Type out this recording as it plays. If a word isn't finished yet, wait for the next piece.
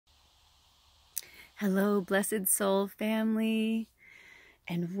Hello, blessed soul family,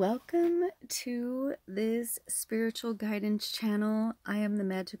 and welcome to this spiritual guidance channel. I am the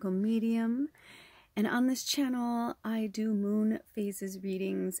magical medium, and on this channel I do moon phases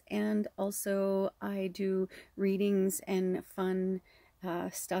readings, and also I do readings and fun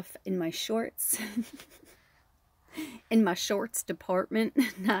stuff in my shorts. In my shorts department,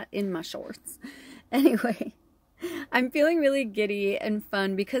 not in my shorts. Anyway, I'm feeling really giddy and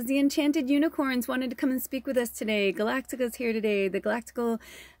fun because the enchanted unicorns wanted to come and speak with us today. Galactica's here today. The galactical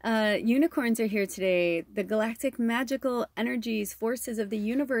unicorns are here today. The galactic magical energies, forces of the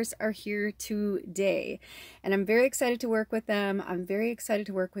universe are here today. And I'm very excited to work with them. I'm very excited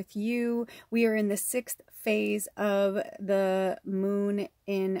to work with you. We are in the 6th phase of the moon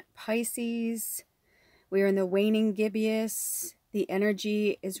in Pisces. We are in the waning gibbous. The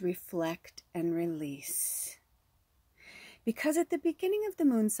energy is reflect and release. Because at the beginning of the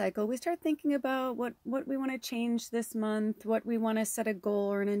moon cycle, we start thinking about what we want to change this month, what we want to set a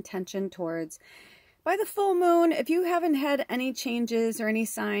goal or an intention towards. By the full moon, if you haven't had any changes or any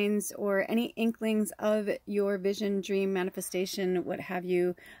signs or any inklings of your vision, dream, manifestation, what have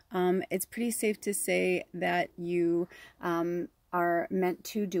you, it's pretty safe to say that you are meant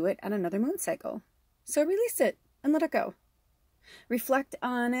to do it at another moon cycle. So release it and let it go. Reflect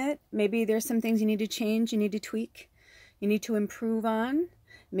on it. Maybe there's some things you need to change, you need to tweak. You need to improve on.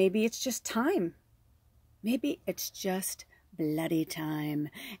 Maybe it's just time. Maybe it's just bloody time.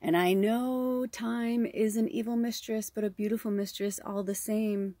 And I know time is an evil mistress, but a beautiful mistress all the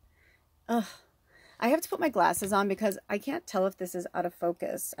same. Ugh. I have to put my glasses on because I can't tell if this is out of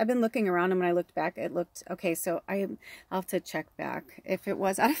focus. I've been looking around, and when I looked back, it looked okay. So I'll have to check back. If it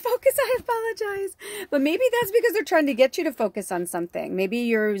was out of focus, I apologize. But maybe that's because they're trying to get you to focus on something. Maybe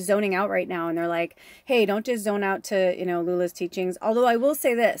you're zoning out right now, and they're like, hey, don't just zone out to, Lula's teachings. Although I will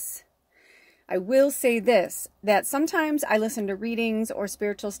say this. That sometimes I listen to readings or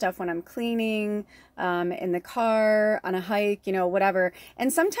spiritual stuff when I'm cleaning, in the car, on a hike, whatever.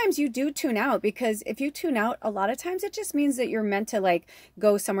 And sometimes you do tune out, because if you tune out, a lot of times it just means that you're meant to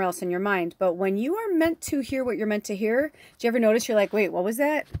go somewhere else in your mind. But when you are meant to hear what you're meant to hear, do you ever notice you're like, wait, what was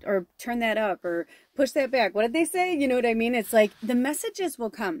that? Or turn that up or push that back. What did they say? You know what I mean? It's like the messages will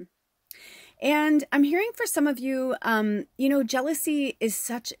come. And I'm hearing for some of you, jealousy is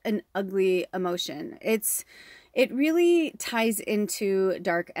such an ugly emotion. It really ties into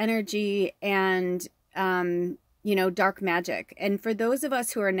dark energy and, dark magic. And for those of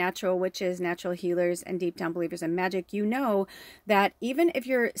us who are natural witches, natural healers, and deep down believers in magic, you know that even if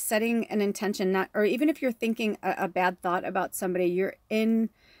you're setting an intention, or even if you're thinking a bad thought about somebody, you're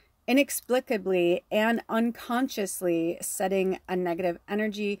inexplicably and unconsciously setting a negative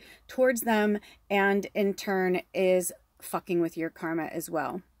energy towards them, and in turn is fucking with your karma as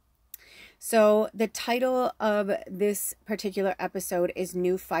well. So the title of this particular episode is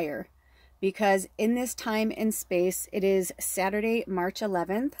New Fire, because in this time and space, it is Saturday, March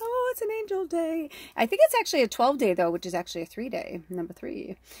 11th. Oh, it's an angel day. I think it's actually a 12 day though, which is actually a 3 day, number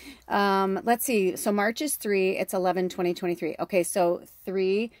 3. Let's see. So March is 3, it's 11/2023. Okay, so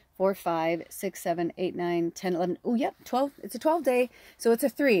 3, 4, 5, 6, 7, 8, 9, 10, 11. Oh, yep, 12. It's a 12 day. So it's a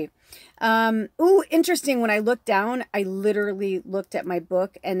 3. Oh, interesting. When I looked down, I literally looked at my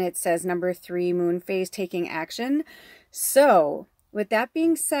book and it says number 3, moon phase, taking action. So with that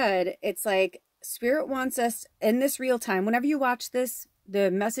being said, it's like Spirit wants us in this real time. Whenever you watch this,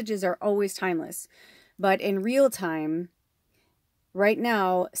 the messages are always timeless. But in real time, right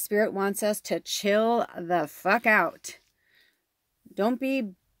now, Spirit wants us to chill the fuck out. Don't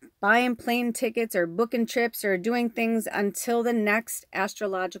be buying plane tickets or booking trips or doing things until the next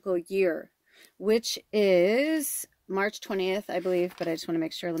astrological year, which is March 20th, I believe, but I just want to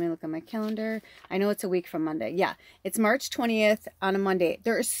make sure. Let me look on my calendar. I know it's a week from Monday. Yeah, it's March 20th on a Monday.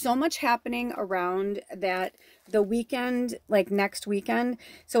 There is so much happening around that the weekend, like next weekend.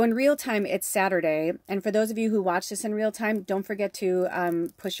 So in real time, it's Saturday. And for those of you who watch this in real time, don't forget to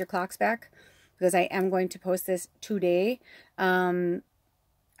push your clocks back, because I am going to post this today.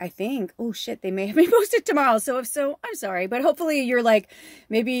 I think, oh shit, they may have me posted tomorrow. So if so, I'm sorry. But hopefully you're like,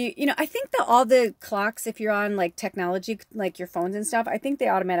 maybe, I think that all the clocks, if you're on like technology, like your phones and stuff, I think they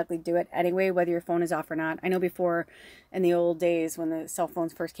automatically do it anyway, whether your phone is off or not. I know before in the old days when the cell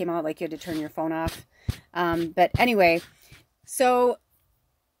phones first came out, like you had to turn your phone off. But anyway, so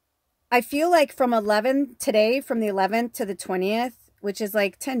I feel like from the 11th to the 20th, which is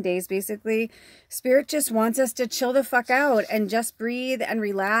like 10 days basically, Spirit just wants us to chill the fuck out and just breathe and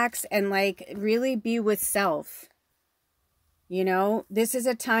relax and like really be with self. This is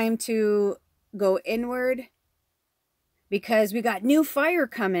a time to go inward, because we got new fire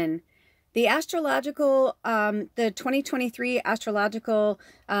coming. The astrological, the 2023 astrological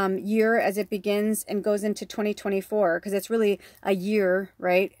year as it begins and goes into 2024, because it's really a year,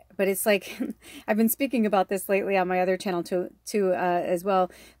 right? But it's like, I've been speaking about this lately on my other channel too as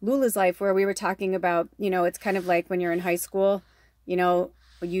well, Lula's Life, where we were talking about, you know, it's kind of like when you're in high school, you know,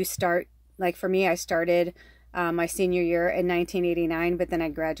 you start, like for me, I started my senior year in 1989, but then I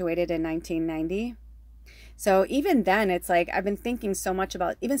graduated in 1990. So even then, it's like, I've been thinking so much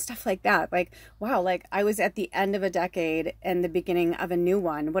about even stuff like that. Like, wow, like I was at the end of a decade and the beginning of a new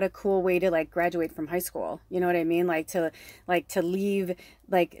one. What a cool way to like graduate from high school. You know what I mean? Like to leave,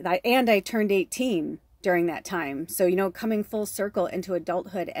 like, and I turned 18 during that time. So, you know, coming full circle into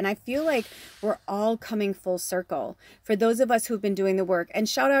adulthood. And I feel like we're all coming full circle for those of us who've been doing the work. And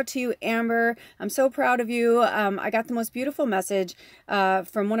shout out to you, Amber. I'm so proud of you. I got the most beautiful message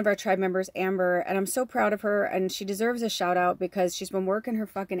from one of our tribe members, Amber, and I'm so proud of her. And she deserves a shout out because she's been working her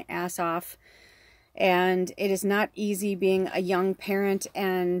fucking ass off. And it is not easy being a young parent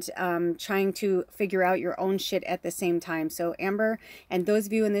and trying to figure out your own shit at the same time. So Amber, and those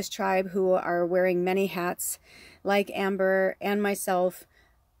of you in this tribe who are wearing many hats like Amber and myself,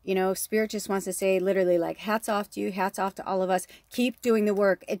 you know, Spirit just wants to say literally like hats off to you, hats off to all of us. Keep doing the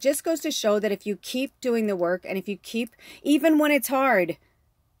work. It just goes to show that if you keep doing the work and if you keep, even when it's hard,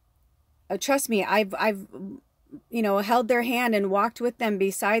 trust me, I've you know, held their hand and walked with them,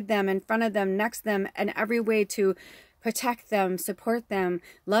 beside them, in front of them, next to them, in every way to protect them, support them,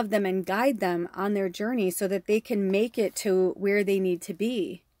 love them, and guide them on their journey so that they can make it to where they need to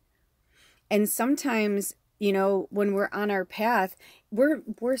be. And sometimes, you know, when we're on our path,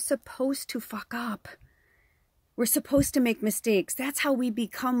 we're supposed to fuck up. We're supposed to make mistakes. That's how we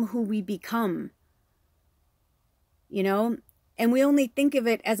become who we become. You know? And we only think of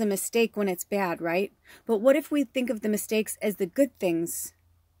it as a mistake when it's bad, right? But what if we think of the mistakes as the good things?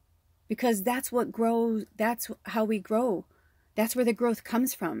 Because that's what grows, that's how we grow. That's where the growth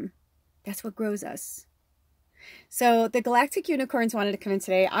comes from. That's what grows us. So the Galactic Unicorns wanted to come in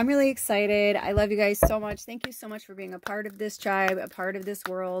today. I'm really excited. I love you guys so much. Thank you so much for being a part of this tribe, a part of this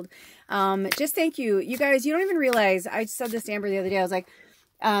world. Just thank you. You guys, you don't even realize, I said this to Amber the other day. I was like,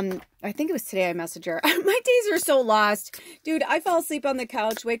 I think it was today I messaged her. My days are so lost. Dude, I fall asleep on the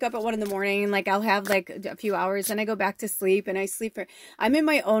couch, wake up at 1 in the morning, and like I'll have like a few hours, and I go back to sleep, and I sleep for, I'm in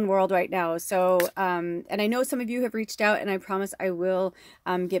my own world right now. So, and I know some of you have reached out, and I promise I will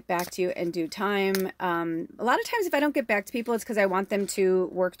get back to you in due time. A lot of times if I don't get back to people, it's because I want them to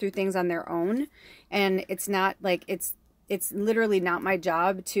work through things on their own. And it's not like, it's literally not my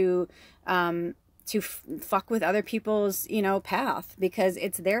job to fuck with other people's, you know, path, because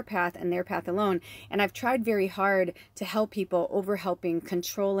it's their path and their path alone. And I've tried very hard to help people, over helping,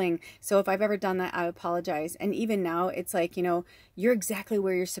 controlling. So if I've ever done that, I apologize. And even now it's like, you know, you're exactly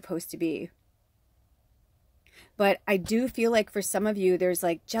where you're supposed to be. But I do feel like for some of you, there's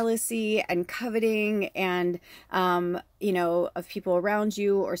like jealousy and coveting and, you know, of people around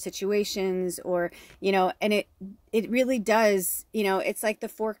you or situations or, you know, and it really does, you know, it's like the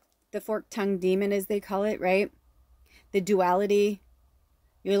fork-tongued demon, as they call it, right? The duality.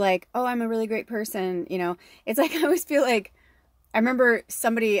 You're like, oh, I'm a really great person. You know, it's like, I always feel like, I remember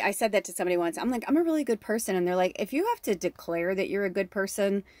I said that to somebody once. I'm like, I'm a really good person. And they're like, if you have to declare that you're a good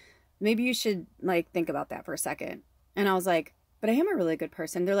person, maybe you should like think about that for a second. And I was like, but I am a really good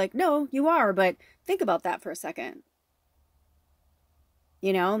person. They're like, no, you are, but think about that for a second.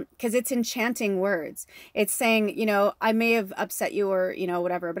 You know, because it's enchanting words. It's saying, you know, I may have upset you or, you know,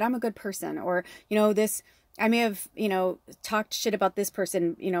 whatever, but I'm a good person. Or, you know, I may have, you know, talked shit about this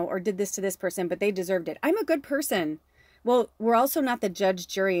person, you know, or did this to this person, but they deserved it. I'm a good person. Well, we're also not the judge,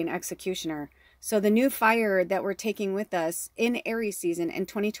 jury, and executioner. So the new fire that we're taking with us in Aries season in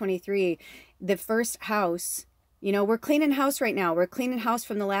 2023, the first house, you know, we're cleaning house right now. We're cleaning house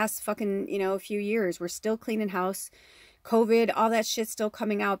from the last fucking, you know, few years. We're still cleaning house. COVID, all that shit's still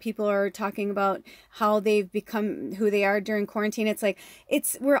coming out. People are talking about how they've become who they are during quarantine. It's like,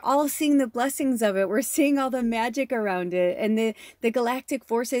 we're all seeing the blessings of it. We're seeing all the magic around it. And the galactic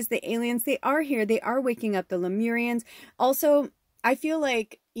forces, the aliens, they are here. They are waking up, the Lemurians. Also, I feel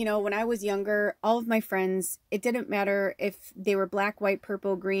like, you know, when I was younger, all of my friends, it didn't matter if they were black, white,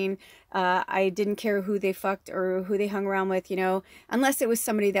 purple, green. I didn't care who they fucked or who they hung around with, you know, unless it was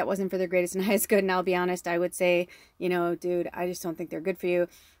somebody that wasn't for their greatest and highest good. And I'll be honest, I would say, you know, dude, I just don't think they're good for you.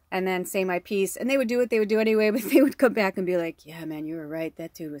 And then say my piece. And they would do what they would do anyway, but they would come back and be like, yeah, man, you were right.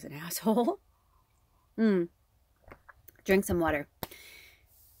 That dude was an asshole. Drink some water.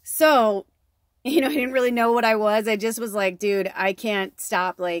 So you know, I didn't really know what I was. I just was like, dude, I can't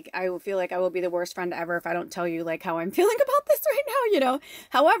stop. Like, I will feel like I will be the worst friend ever if I don't tell you like how I'm feeling about this right now, you know.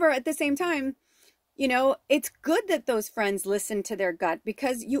 However, at the same time, you know, it's good that those friends listen to their gut,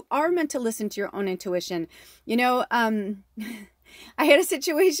 because you are meant to listen to your own intuition. You know, I had a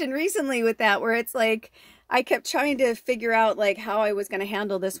situation recently with that where it's like, I kept trying to figure out like how I was going to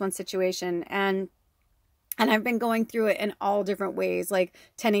handle this one situation. And I've been going through it in all different ways. Like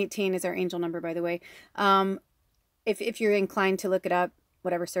 1018 is our angel number, by the way. If you're inclined to look it up,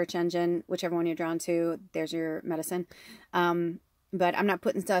 whatever search engine, whichever one you're drawn to, there's your medicine. But I'm not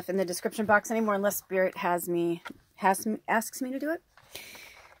putting stuff in the description box anymore unless Spirit asks me to do it.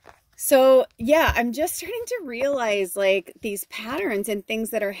 So yeah, I'm just starting to realize like these patterns and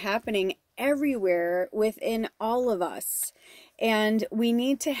things that are happening everywhere within all of us. And we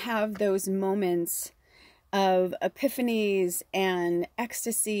need to have those moments of epiphanies and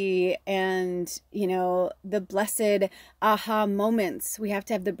ecstasy and, you know, the blessed aha moments. We have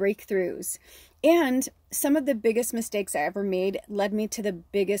to have the breakthroughs. And some of the biggest mistakes I ever made led me to the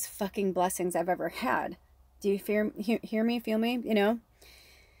biggest fucking blessings I've ever had. Do you hear me, feel me, you know?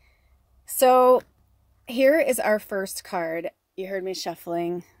 So here is our first card. You heard me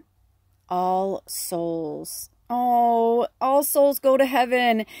shuffling. All souls. Oh, all souls go to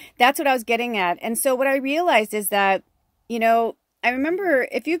heaven. That's what I was getting at. And so what I realized is that, you know, I remember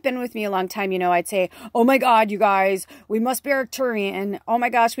if you've been with me a long time, you know, I'd say, oh my God, you guys, we must be Arcturian. Oh my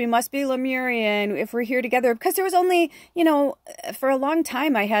gosh, we must be Lemurian if we're here together. Because there was only, you know, for a long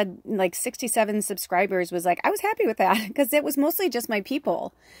time, I had like 67 subscribers. Was like, I was happy with that because it was mostly just my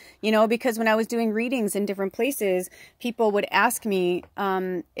people, you know, because when I was doing readings in different places, people would ask me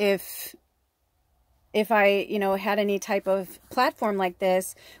if I, you know, had any type of platform like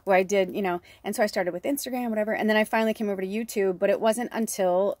this where I did, you know, and so I started with Instagram, whatever. And then I finally came over to YouTube, but it wasn't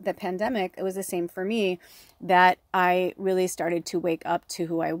until the pandemic, it was the same for me, that I really started to wake up to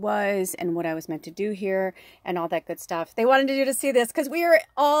who I was and what I was meant to do here and all that good stuff. They wanted you to see this because we are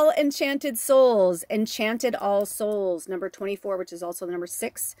all enchanted souls, enchanted all souls, number 24, which is also the number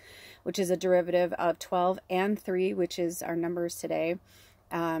 6, which is a derivative of 12 and 3, which is our numbers today.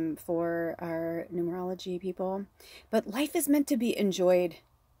 For our numerology people. But life is meant to be enjoyed.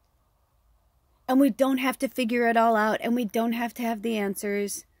 And we don't have to figure it all out. And we don't have to have the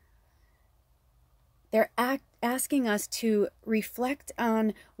answers. They're asking us to reflect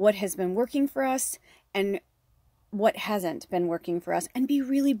on what has been working for us and what hasn't been working for us. And be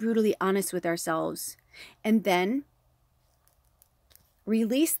really brutally honest with ourselves. And then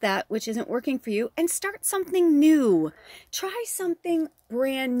release that which isn't working for you and start something new. Try something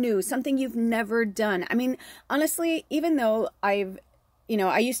brand new, something you've never done. I mean, honestly, even though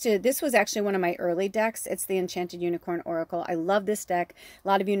this was actually one of my early decks. It's the Enchanted Unicorn Oracle. I love this deck. A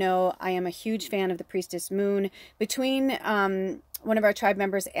lot of you know I am a huge fan of the Priestess Moon. Between one of our tribe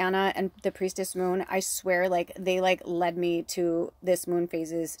members, Anna, and the Priestess Moon, I swear, like, they like led me to this Moon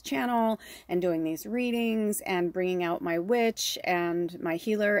Phases channel and doing these readings and bringing out my witch and my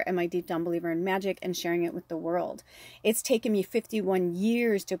healer and my deep down believer in magic and sharing it with the world. It's taken me 51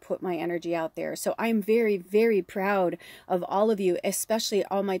 years to put my energy out there. So I'm very, very proud of all of you, especially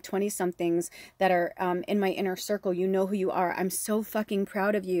all my 20-somethings that are in my inner circle. You know who you are. I'm so fucking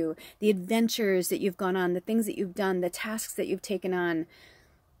proud of you. The adventures that you've gone on, the things that you've done, the tasks that you've taken on.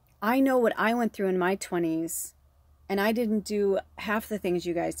 I know what I went through in my 20s, and I didn't do half the things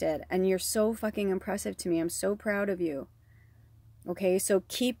you guys did, and you're so fucking impressive to me. I'm so proud of you. Okay, so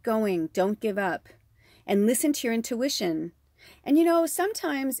keep going. Don't give up. And listen to your intuition. And you know,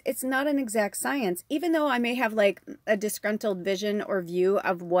 sometimes it's not an exact science. Even though I may have like a disgruntled vision or view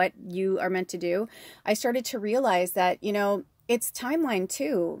of what you are meant to do, I started to realize that, you know, it's timeline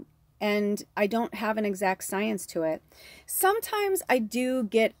too. And I don't have an exact science to it. Sometimes I do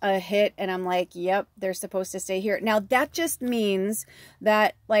get a hit and I'm like, yep, they're supposed to stay here. Now that just means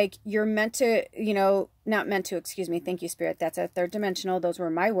that like you're meant to, you know, not meant to, excuse me. Thank you, Spirit. That's a third dimensional. Those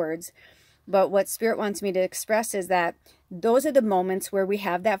were my words. But what Spirit wants me to express is that those are the moments where we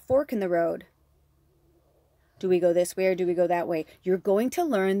have that fork in the road. Do we go this way or do we go that way? You're going to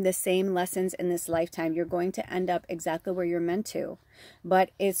learn the same lessons in this lifetime. You're going to end up exactly where you're meant to. But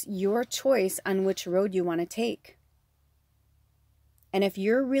it's your choice on which road you want to take. And if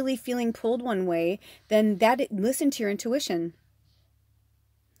you're really feeling pulled one way, then listen to your intuition.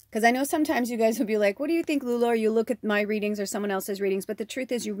 Because I know sometimes you guys will be like, what do you think, Lula? Or you look at my readings or someone else's readings. But the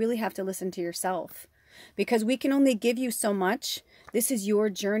truth is you really have to listen to yourself. Because we can only give you so much. This is your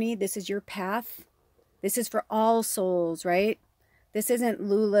journey. This is your path. This is for all souls, right? This isn't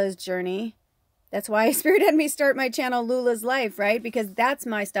Lula's journey. That's why Spirit had me start my channel, Lula's Life, right? Because that's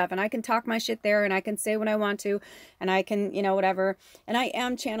my stuff, and I can talk my shit there, and I can say what I want to, and I can, you know, whatever. And I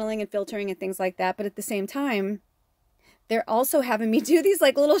am channeling and filtering and things like that, but at the same time, they're also having me do these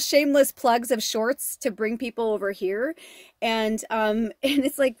like little shameless plugs of shorts to bring people over here. And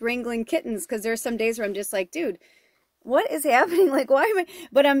it's like wrangling kittens, because there's some days where I'm just like, dude, what is happening? Like, why am I?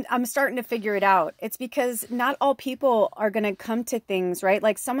 But I'm starting to figure it out. It's because not all people are going to come to things, right?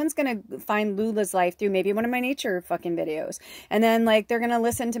 Like, someone's going to find Lula's Life through maybe one of my nature fucking videos. And then, like, they're going to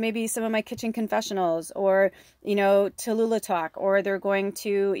listen to maybe some of my kitchen confessionals, or, you know, to Lula Talk, or they're going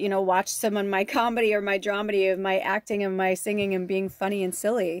to, you know, watch some of my comedy or my dramedy of my acting and my singing and being funny and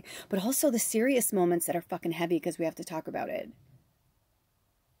silly, but also the serious moments that are fucking heavy because we have to talk about it.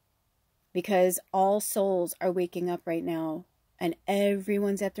 Because all souls are waking up right now, and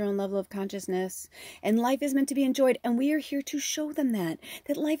everyone's at their own level of consciousness, and life is meant to be enjoyed, and we are here to show them that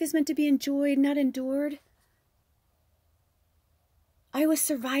life is meant to be enjoyed, not endured. I was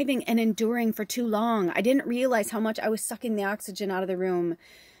surviving and enduring for too long. I didn't realize how much I was sucking the oxygen out of the room,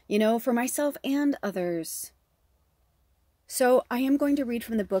 you know, for myself and others. So I am going to read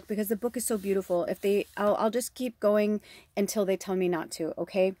from the book because the book is so beautiful. I'll just keep going until they tell me not to,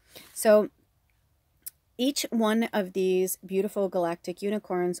 okay? So each one of these beautiful galactic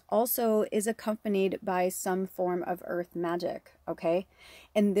unicorns also is accompanied by some form of earth magic, okay?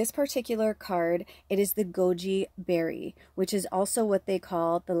 In this particular card, it is the goji berry, which is also what they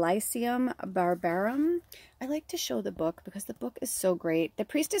call the Lycium barbarum. I like to show the book because the book is so great. The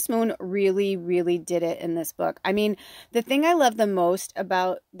Priestess Moon really, really did it in this book. I mean, the thing I love the most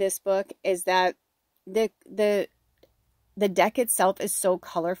about this book is that the deck itself is so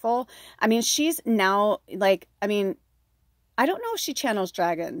colorful. I mean, she's now like, I mean, I don't know if she channels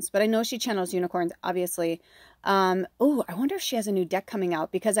dragons, but I know she channels unicorns, obviously. Oh, I wonder if she has a new deck coming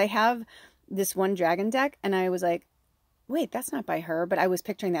out, because I have this one dragon deck and I was like, wait, that's not by her, but I was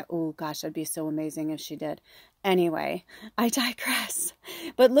picturing that. Oh gosh, that'd be so amazing if she did. Anyway, I digress.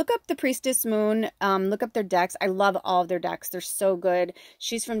 But look up the Priestess Moon. Look up their decks. I love all of their decks. They're so good.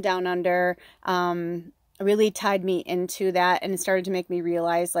 She's from Down Under. Really tied me into that, and it started to make me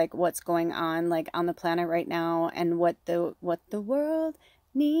realize like what's going on like on the planet right now, and what the world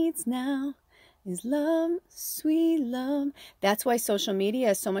needs now is love, sweet love. That's why social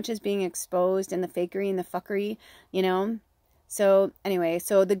media, so much is being exposed, and the fakery and the fuckery, you know. So anyway,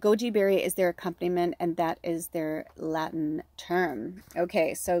 so the goji berry is their accompaniment, and that is their Latin term.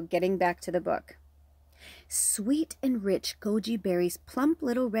 Okay, so getting back to the book. Sweet and rich goji berries' plump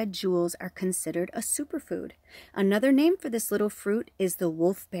little red jewels are considered a superfood. Another name for this little fruit is the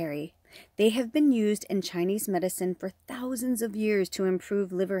wolfberry. They have been used in Chinese medicine for thousands of years to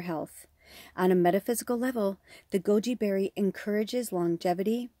improve liver health. On a metaphysical level, the goji berry encourages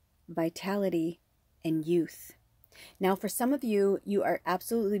longevity, vitality, and youth. Now, for some of you, you are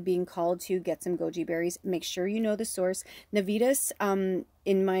absolutely being called to get some goji berries. Make sure you know the source. Navitas,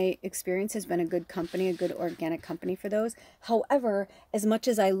 in my experience, has been a good company, a good organic company for those. However, as much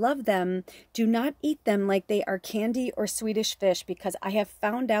as I love them, do not eat them like they are candy or Swedish fish, because I have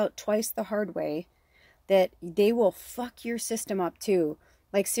found out twice the hard way that they will fuck your system up too.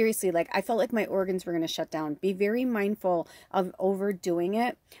 Like, seriously, like, I felt like my organs were going to shut down. Be very mindful of overdoing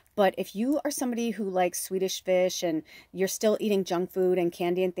it. But if you are somebody who likes Swedish fish and you're still eating junk food and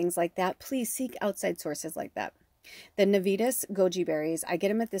candy and things like that, please seek outside sources like that. The Navitas goji berries, I get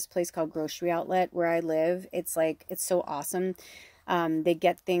them at this place called Grocery Outlet where I live. It's like, it's so awesome. They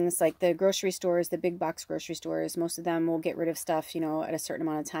get things like the grocery stores, the big box grocery stores. Most of them will get rid of stuff, you know, at a certain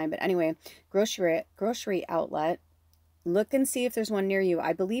amount of time. But anyway, Grocery Outlet. Look and see if there's one near you.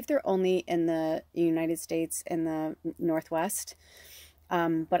 I believe they're only in the United States in the Northwest,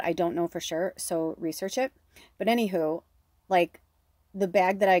 but I don't know for sure, so research it. But anywho, like, the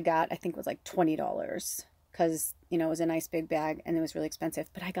bag that I got, I think was like $20, because, you know, it was a nice big bag and it was really expensive,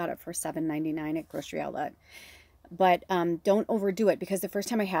 but I got it for $7.99 at Grocery Outlet. But don't overdo it, because the first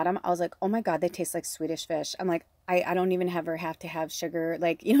time I had them, I was like, oh my God, they taste like Swedish fish. I'm like, I don't even ever have to have sugar.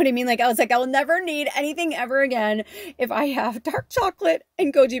 Like, you know what I mean? Like, I was like, I will never need anything ever again. If I have dark chocolate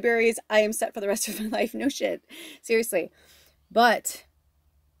and goji berries, I am set for the rest of my life. No shit. Seriously. But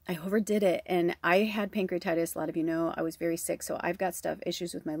I overdid it, and I had pancreatitis. A lot of you know I was very sick. So I've got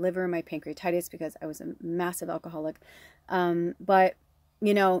issues with my liver, my pancreatitis, because I was a massive alcoholic. But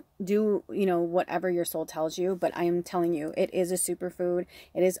you know, do, you know, whatever your soul tells you. But I am telling you, it is a superfood.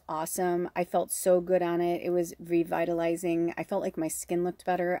 It is awesome. I felt so good on it. It was revitalizing. I felt like my skin looked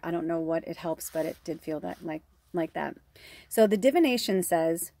better. I don't know what it helps, but it did feel that like that. So the divination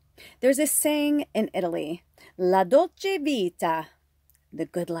says, there's a saying in Italy, la dolce vita, the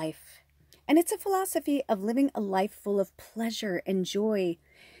good life. And it's a philosophy of living a life full of pleasure and joy.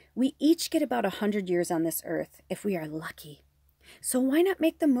 We each get about 100 years on this earth if we are lucky. So why not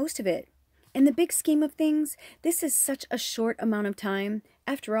make the most of it? In the big scheme of things, this is such a short amount of time.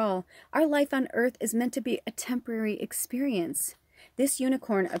 After all, our life on earth is meant to be a temporary experience. This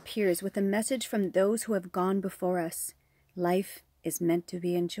unicorn appears with a message from those who have gone before us. Life is meant to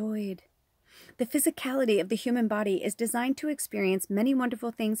be enjoyed. The physicality of the human body is designed to experience many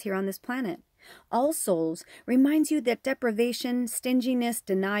wonderful things here on this planet. All Souls reminds you that deprivation, stinginess,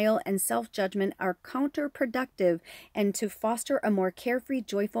 denial, and self-judgment are counterproductive and to foster a more carefree,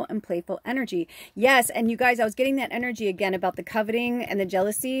 joyful, and playful energy. Yes, and you guys, I was getting that energy again about the coveting and the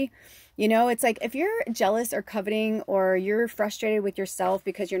jealousy. You know, it's like if you're jealous or coveting or you're frustrated with yourself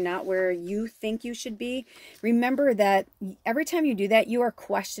because you're not where you think you should be, remember that every time you do that, you are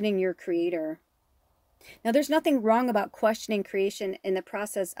questioning your creator. Now, there's nothing wrong about questioning creation in the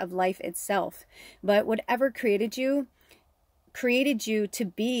process of life itself, but whatever created you to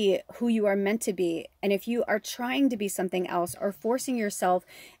be who you are meant to be. And if you are trying to be something else or forcing yourself,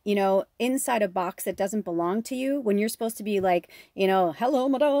 you know, inside a box that doesn't belong to you, when you're supposed to be like, you know, hello,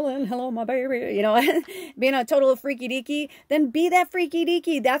 my darling, hello, my baby, you know, being a total freaky deaky, then be that freaky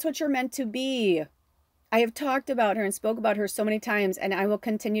deaky. That's what you're meant to be. I have talked about her and spoke about her so many times, and I will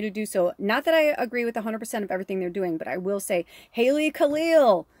continue to do so. Not that I agree with 100% of everything they're doing, but I will say, Haley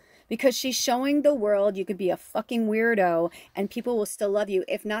Khalil, because she's showing the world you could be a fucking weirdo and people will still love you.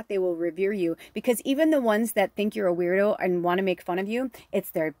 If not, they will revere you. Because even the ones that think you're a weirdo and want to make fun of you,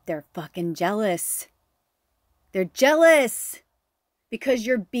 they're fucking jealous. They're jealous because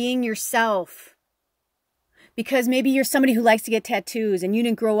you're being yourself. Because maybe you're somebody who likes to get tattoos and you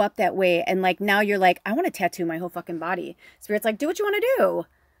didn't grow up that way. And like now you're like, I want to tattoo my whole fucking body. Spirit's like, do what you want to do.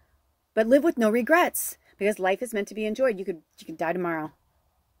 But live with no regrets. Because life is meant to be enjoyed. You could die tomorrow.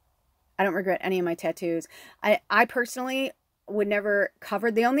 I don't regret any of my tattoos. I personally would never cover.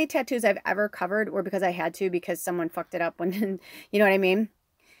 The only tattoos I've ever covered were because I had to. Because someone fucked it up when, you know what I mean?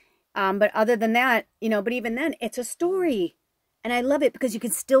 But other than that, you know, but even then, it's a story. And I love it because you can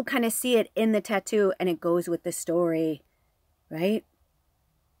still kind of see it in the tattoo and it goes with the story, right?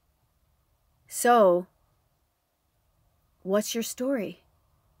 So, what's your story?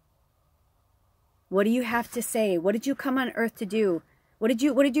 What do you have to say? What did you come on earth to do? What did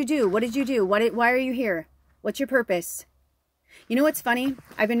you do? What did you do? Why are you here? What's your purpose? You know what's funny?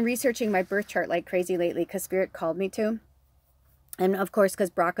 I've been researching my birth chart like crazy lately because Spirit called me to. And of course,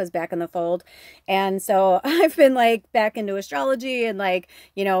 because Braca's back in the fold. And so I've been like back into astrology and like,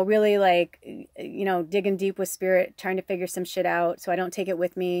 you know, really like, you know, digging deep with Spirit, trying to figure some shit out so I don't take it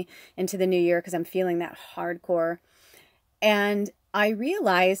with me into the new year because I'm feeling that hardcore. And I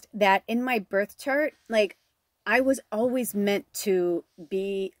realized that in my birth chart, like I was always meant to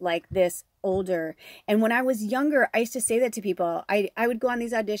be like this older. And when I was younger, I used to say that to people. I would go on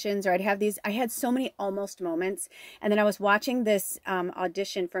these auditions or I'd have these, I had so many almost moments. And then I was watching this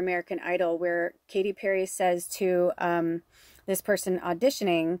audition for American Idol where Katy Perry says to this person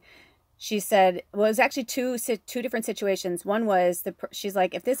auditioning, she said, well, it was actually two different situations. One was, she's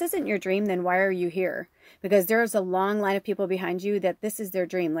like, if this isn't your dream, then why are you here? Because there's a long line of people behind you that this is their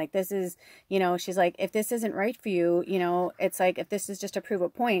dream. Like this is, you know, she's like, if this isn't right for you, you know, it's like, if this is just to prove a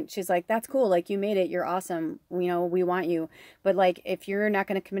point, she's like, that's cool. Like you made it. You're awesome. You know, we want you. But like, if you're not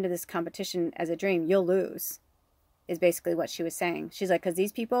going to come into this competition as a dream, you'll lose. Is basically what she was saying. She's like, because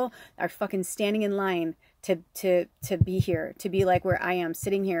these people are fucking standing in line to be here, to be like where I am,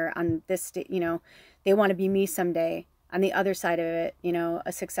 sitting here on this, you know, they want to be me someday on the other side of it, you know,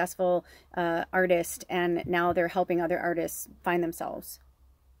 a successful artist, and now they're helping other artists find themselves,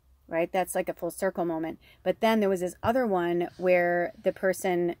 right? That's like a full circle moment. But then there was this other one where the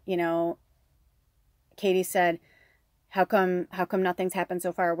person, you know, Katie said, how come nothing's happened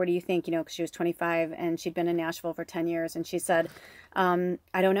so far? What do you think? You know, because she was 25 and she'd been in Nashville for 10 years. And she said, I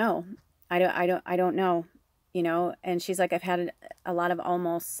don't know. I don't know, you know? And she's like, I've had a lot of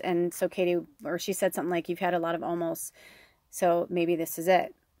almosts. And so Katie, or she said something like, you've had a lot of almosts. So maybe this is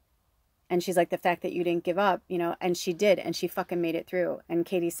it. And she's like, the fact that you didn't give up, you know, and she did. And she fucking made it through. And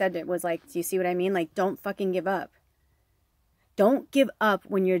Katie said it was like, do you see what I mean? Like, don't fucking give up. Don't give up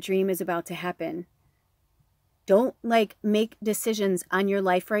when your dream is about to happen. Don't like make decisions on your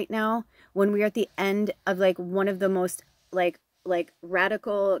life right now when we're at the end of like one of the most like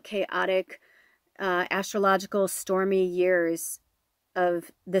radical, chaotic, astrological, stormy years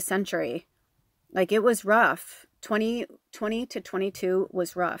of the century. Like it was rough. 2020 to 22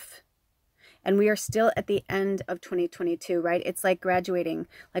 was rough. And we are still at the end of 2022, right? It's like graduating.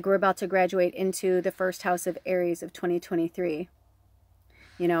 Like we're about to graduate into the first house of Aries of 2023.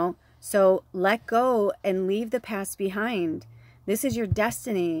 You know? So let go and leave the past behind. This is your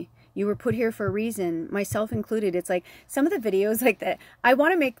destiny. You were put here for a reason, myself included. It's like some of the videos like that. I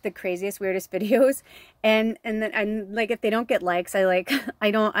want to make the craziest, weirdest videos, and then like if they don't get likes, I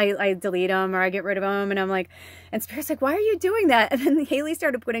delete them or I get rid of them, and I'm like, and Spirit's like, why are you doing that? And then Haley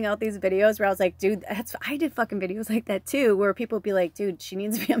started putting out these videos where I was like, dude, I did fucking videos like that too, where people would be like, dude, she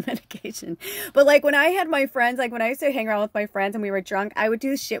needs to be on medication. But like when I had my friends, like when I used to hang around with my friends and we were drunk, I would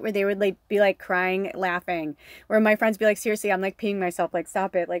do shit where they would like be like crying, laughing, where my friends be like, seriously, I'm like peeing myself, like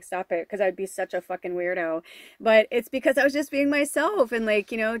stop it, because I'd be such a fucking weirdo. But it's because I was just being myself and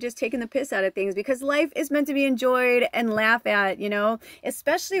like, you know, just taking the piss out of things, because life is meant to be enjoyed and laugh at, you know,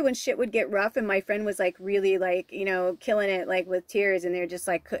 especially when shit would get rough and my friend was like really like, you know, killing it like with tears, and they're just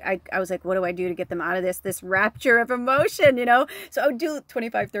like, I was like, what do I do to get them out of this rapture of emotion, you know? So I would do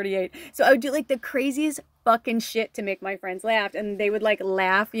 25-38. So I would do like the craziest fucking shit to make my friends laugh, and they would like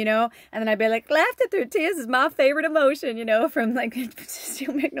laugh, you know, and then I'd be like, laughter through tears is my favorite emotion, you know, from like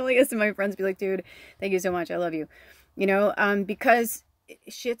Steel Magnolias, and my friends be like, dude, thank you so much, I love you, you know, because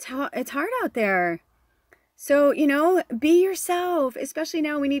it's hard out there. So, you know, be yourself, especially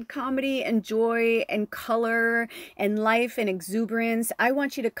now we need comedy and joy and color and life and exuberance. I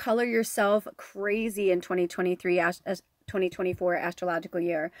want you to color yourself crazy in 2023 as 2024 astrological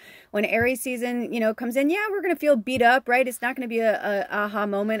year. When Aries season, you know, comes in, yeah, we're going to feel beat up, right? It's not going to be a aha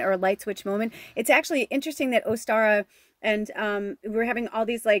moment or a light switch moment. It's actually interesting that Ostara and we're having all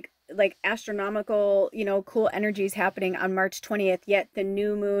these like astronomical, you know, cool energies happening on March 20th, yet the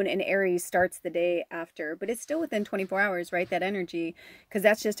new moon in Aries starts the day after, but it's still within 24 hours, right? That energy, because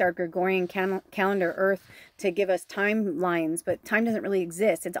that's just our Gregorian calendar Earth to give us timelines, but time doesn't really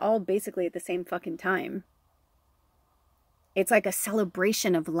exist. It's all basically at the same fucking time. It's like a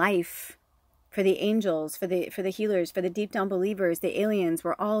celebration of life for the angels, for the healers, for the deep down believers, the aliens.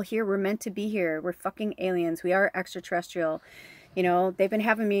 We're all here. We're meant to be here. We're fucking aliens. We are extraterrestrial. You know, they've been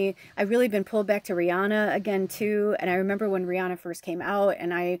having me, I've really been pulled back to Rihanna again too. And I remember when Rihanna first came out,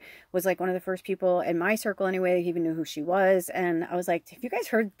 and I was like one of the first people in my circle anyway, who even knew who she was. And I was like, have you guys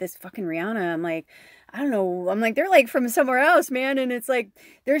heard this fucking Rihanna? I'm like, I don't know. I'm like, they're like from somewhere else, man. And it's like,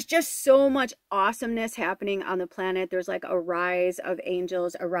 there's just so much awesomeness happening on the planet. There's like a rise of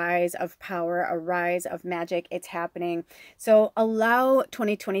angels, a rise of power, a rise of magic. It's happening. So allow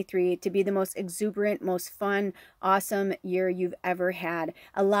 2023 to be the most exuberant, most fun, awesome year you've ever had.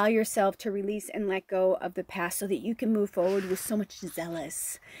 Allow yourself to release and let go of the past so that you can move forward with so much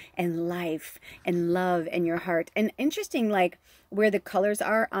zealous and life and love in your heart. And interesting, like, where the colors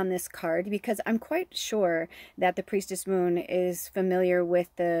are on this card, because I'm quite sure that the Priestess Moon is familiar with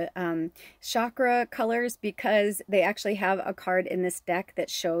the chakra colors, because they actually have a card in this deck that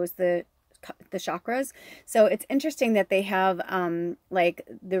shows the chakras. So it's interesting that they have like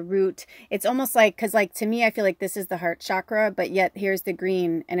the root. It's almost like, because like to me, I feel like this is the heart chakra, but yet here's the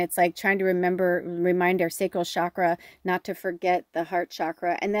green, and it's like trying to remind our sacral chakra not to forget the heart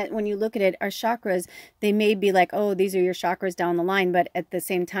chakra. And that when you look at it, our chakras, they may be like, oh, these are your chakras down the line, but at the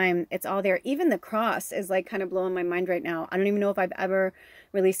same time, it's all there. Even the cross is like kind of blowing my mind right now. I don't even know if I've ever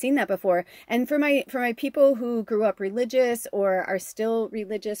really seen that before. And for my people who grew up religious or are still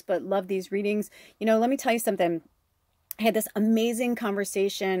religious but love these readings, you know, let me tell you something. I had this amazing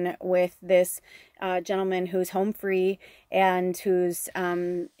conversation with this gentleman who's home free and who's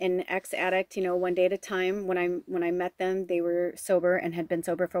an ex-addict, you know, one day at a time. When I met them, they were sober and had been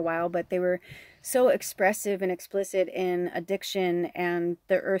sober for a while, but they were so expressive and explicit in addiction and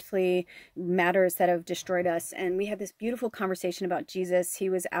the earthly matters that have destroyed us. And we had this beautiful conversation about Jesus. He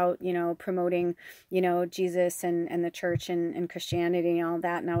was out, you know, promoting, you know, Jesus and the church and Christianity and all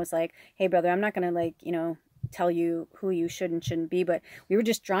that. And I was like, hey, brother, I'm not going to like, you know, tell you who you should and shouldn't be, but we were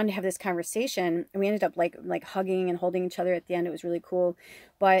just drawn to have this conversation, and we ended up like hugging and holding each other at the end. It was really cool.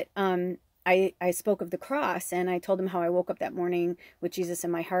 But I spoke of the cross, and I told him how I woke up that morning with Jesus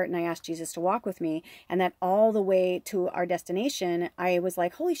in my heart, and I asked Jesus to walk with me, and that all the way to our destination, I was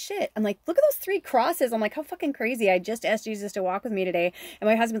like, holy shit. I'm like, look at those 3 crosses. I'm like, how fucking crazy. I just asked Jesus to walk with me today. And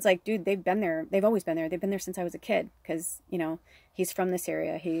my husband's like, dude, they've been there. They've always been there. They've been there since I was a kid, because, you know, he's from this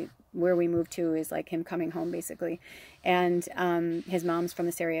area. Where we moved to is like him coming home, basically. And his mom's from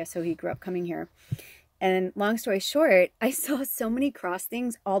this area, so he grew up coming here. And long story short, I saw so many cross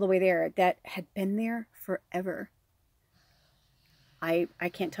things all the way there that had been there forever. I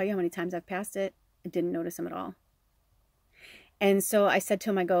can't tell you how many times I've passed it and didn't notice them at all. And so I said to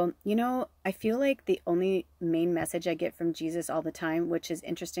him, I go, you know, I feel like the only main message I get from Jesus all the time, which is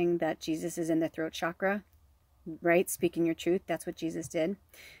interesting that Jesus is in the throat chakra. right? Speaking your truth. That's what Jesus did.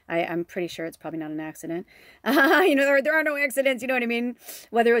 I'm pretty sure it's probably not an accident. You know, there are no accidents, you know what I mean?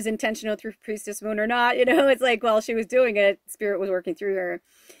 Whether it was intentional through Priestess Moon or not, you know, it's like, while she was doing it, Spirit was working through her.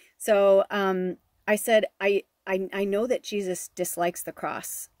 So I said, I know that Jesus dislikes the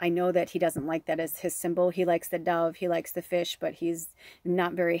cross. I know that he doesn't like that as his symbol. He likes the dove, he likes the fish, but he's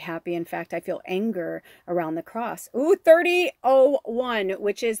not very happy. In fact, I feel anger around the cross. Ooh, 3001,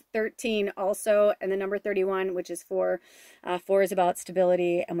 which is 13 also, and the number 31, which is 4. 4 is about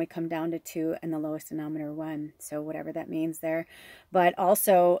stability, and we come down to 2, and the lowest denominator 1. So whatever that means there. But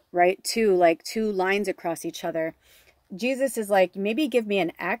also, right, 2, like 2 lines across each other. Jesus is like, maybe give me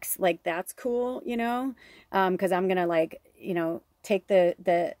an X, like that's cool, you know, because I'm gonna, like, you know, take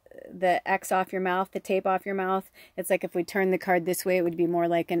the X off your mouth, the tape off your mouth. It's like if we turn the card this way, it would be more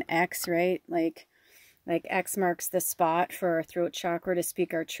like an X, right? Like X marks the spot for our throat chakra to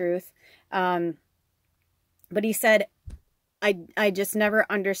speak our truth. But he said, I just never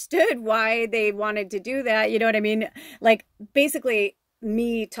understood why they wanted to do that. You know what I mean? Like, basically,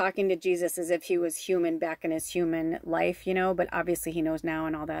 me talking to Jesus as if he was human back in his human life, you know, but obviously he knows now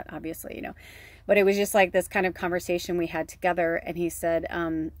and all that, obviously, you know. But it was just like this kind of conversation we had together. And he said,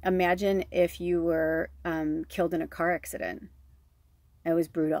 imagine if you were killed in a car accident. It was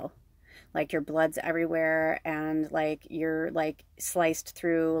brutal. Like, your blood's everywhere, and like you're like sliced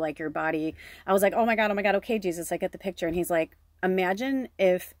through like your body. I was like, oh my God, okay, Jesus, I get the picture. And he's like, imagine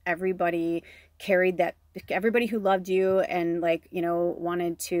if everybody carried that, everybody who loved you and, like, you know,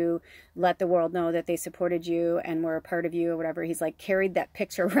 wanted to let the world know that they supported you and were a part of you or whatever. He's like, carried that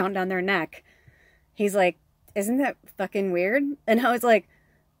picture around on their neck. He's like, isn't that fucking weird? And I was like,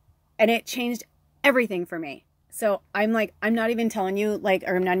 and it changed everything for me. So I'm like, I'm not even telling you, like,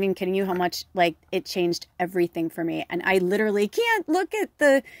 or I'm not even kidding you how much, like, it changed everything for me. And I literally can't look at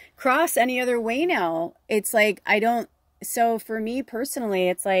the cross any other way now. It's like, so for me personally,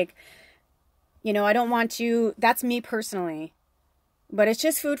 it's like, you know, I don't want you, that's me personally, but it's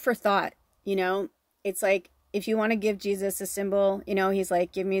just food for thought, you know. It's like, if you want to give Jesus a symbol, you know, he's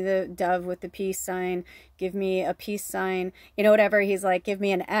like, give me the dove with the peace sign, give me a peace sign, you know, whatever. He's like, give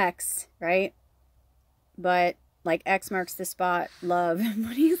me an X, right? But like, X marks the spot, love.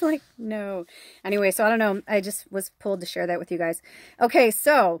 But he's like, no. Anyway, so I don't know. I just was pulled to share that with you guys. Okay,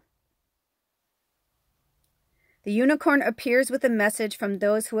 so the unicorn appears with a message from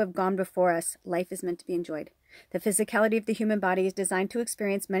those who have gone before us. Life is meant to be enjoyed. The physicality of the human body is designed to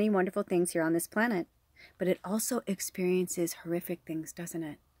experience many wonderful things here on this planet. But it also experiences horrific things, doesn't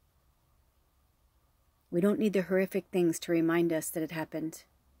it? We don't need the horrific things to remind us that it happened.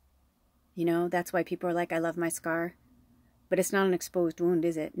 You know, that's why people are like, I love my scar. But it's not an exposed wound,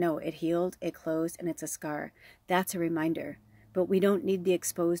 is it? No, it healed, it closed, and it's a scar. That's a reminder. But we don't need the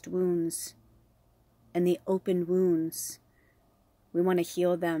exposed wounds and the open wounds. We want to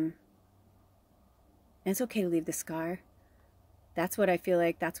heal them. And it's okay to leave the scar. That's what I feel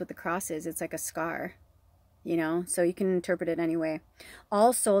like, that's what the cross is. It's like a scar. You know, so you can interpret it anyway.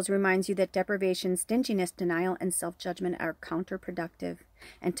 All Souls reminds you that deprivation, stinginess, denial, and self-judgment are counterproductive,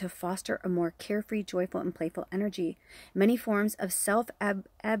 and to foster a more carefree, joyful, and playful energy. Many forms of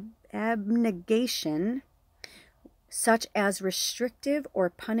self-abnegation, such as restrictive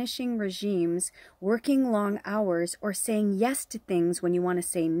or punishing regimes, working long hours, or saying yes to things when you want to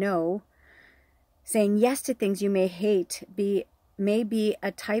say no, saying yes to things you may hate, may be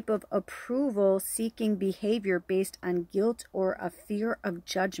a type of approval-seeking behavior based on guilt or a fear of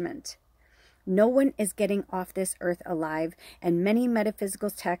judgment. No one is getting off this earth alive, and many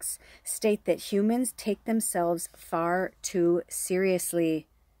metaphysical texts state that humans take themselves far too seriously.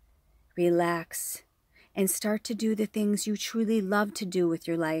 Relax and start to do the things you truly love to do with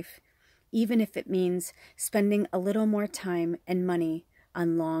your life, even if it means spending a little more time and money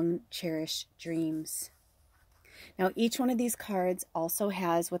on long-cherished dreams. Now, each one of these cards also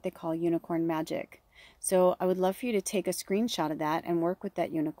has what they call unicorn magic. So I would love for you to take a screenshot of that and work with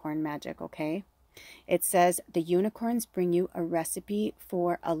that unicorn magic, okay? It says, the unicorns bring you a recipe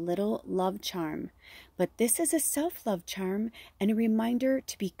for a little love charm. But this is a self-love charm and a reminder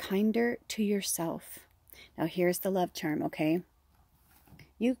to be kinder to yourself. Now, here's the love charm, okay?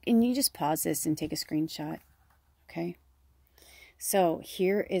 You just pause this and take a screenshot, okay? So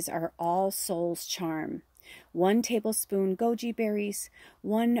here is our All Souls charm. 1 tablespoon goji berries,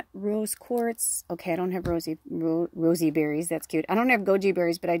 1 rose quartz. Okay, I don't have rosy berries. That's cute. I don't have goji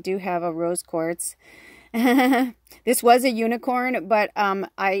berries, but I do have a rose quartz. This was a unicorn, but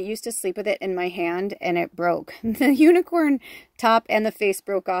I used to sleep with it in my hand and it broke. The unicorn top and the face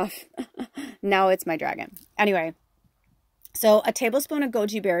broke off. Now it's my dragon. Anyway. So a tablespoon of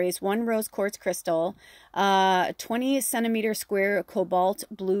goji berries, 1 rose quartz crystal, 20 centimeter square cobalt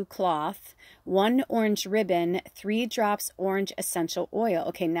blue cloth, 1 orange ribbon, 3 drops orange essential oil.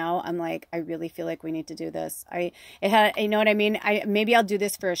 Okay, now I'm like, I really feel like we need to do this. You know what I mean? Maybe I'll do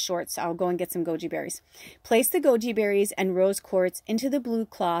this for a short, so I'll go and get some goji berries. Place the goji berries and rose quartz into the blue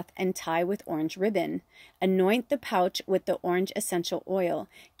cloth and tie with orange ribbon. Anoint the pouch with the orange essential oil.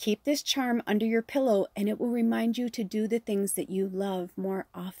 Keep this charm under your pillow and it will remind you to do the things that you love more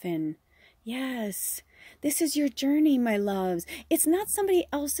often. Yes, this is your journey, my loves. It's not somebody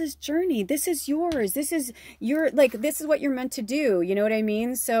else's journey. This is yours. This is this is what you're meant to do. You know what I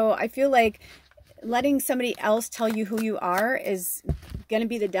mean? So I feel like letting somebody else tell you who you are is going to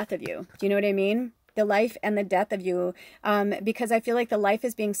be the death of you. Do you know what I mean? The life and the death of you. Because I feel like the life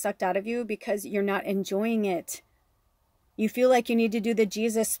is being sucked out of you because you're not enjoying it. You feel like you need to do the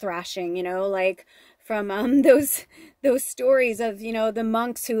Jesus thrashing, you know, like from those stories of, you know, the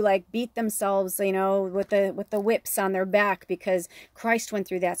monks who like beat themselves, you know, with the whips on their back because Christ went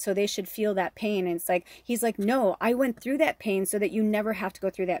through that, so they should feel that pain. And it's like, he's like, no, I went through that pain so that you never have to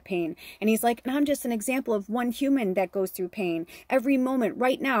go through that pain. And he's like, and I'm just an example of one human that goes through pain every moment.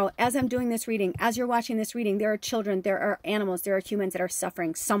 Right now, as I'm doing this reading, as you're watching this reading, there are children, there are animals, there are humans that are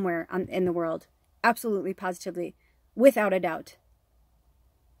suffering somewhere in the world. Absolutely, positively, without a doubt.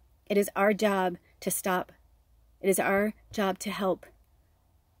 It is our job to stop. It is our job to help.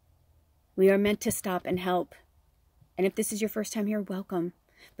 We are meant to stop and help. And if this is your first time here, welcome.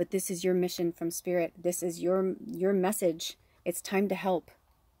 But this is your mission from Spirit. This is your message. It's time to help.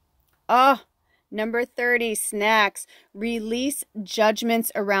 Number 30, snacks. Release judgments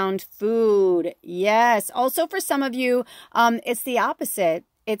around food. Yes. Also for some of you, it's the opposite.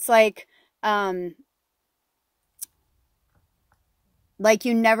 It's like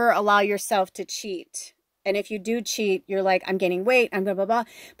you never allow yourself to cheat. And if you do cheat, you're like, I'm gaining weight, I'm blah, blah, blah.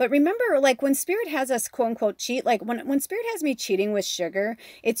 But remember, like when Spirit has us quote unquote cheat, like when Spirit has me cheating with sugar,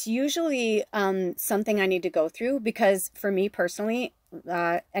 it's usually something I need to go through because for me personally,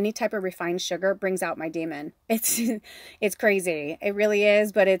 any type of refined sugar brings out my demon. It's crazy. It really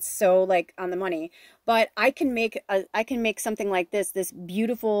is, but it's so like on the money. But I can make something like this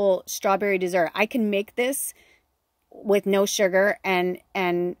beautiful strawberry dessert. I can make this with no sugar and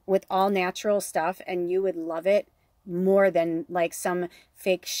with all natural stuff, and you would love it more than like some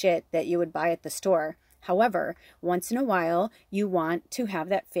fake shit that you would buy at the store. However, once in a while, you want to have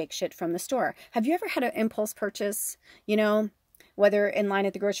that fake shit from the store. Have you ever had an impulse purchase, you know, whether in line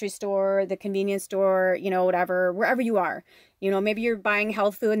at the grocery store, the convenience store, you know, whatever, wherever you are? You know, maybe you're buying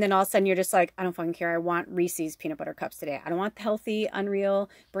health food and then all of a sudden you're just like, I don't fucking care. I want Reese's peanut butter cups today. I don't want the healthy, Unreal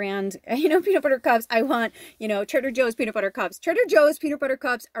brand, you know, peanut butter cups. I want, you know, Trader Joe's peanut butter cups. Trader Joe's peanut butter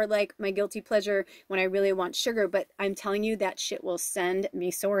cups are like my guilty pleasure when I really want sugar, but I'm telling you that shit will send me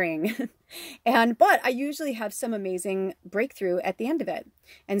soaring. But I usually have some amazing breakthrough at the end of it.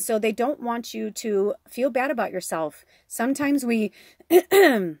 And so they don't want you to feel bad about yourself. Sometimes we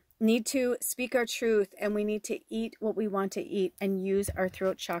need to speak our truth and we need to eat what we want to eat and use our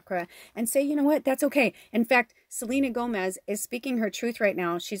throat chakra and say, you know what, that's okay. In fact, Selena Gomez is speaking her truth right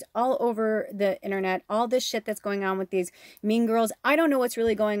now. She's all over the internet, all this shit that's going on with these mean girls. I don't know what's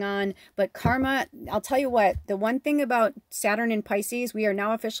really going on, but karma, I'll tell you what, the one thing about Saturn in Pisces, we are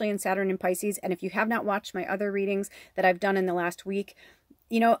now officially in Saturn in Pisces. And if you have not watched my other readings that I've done in the last week,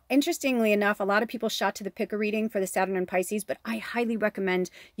 you know, interestingly enough, a lot of people shot to the pick a reading for the Saturn and Pisces, but I highly recommend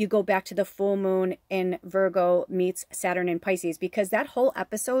you go back to the full moon in Virgo meets Saturn and Pisces, because that whole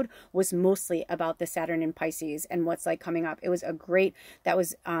episode was mostly about the Saturn and Pisces and what's like coming up. It was that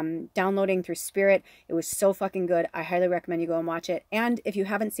was downloading through Spirit. It was so fucking good. I highly recommend you go and watch it. And if you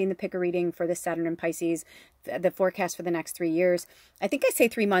haven't seen the pick a reading for the Saturn and Pisces, the forecast for the next 3 years, I think I say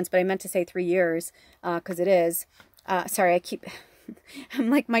 3 months, but I meant to say 3 years because it is. Sorry, I'm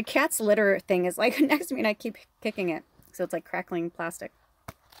like, my cat's litter thing is like next to me and I keep kicking it. So it's like crackling plastic.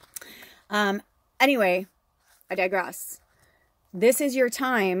 Anyway, I digress. This is your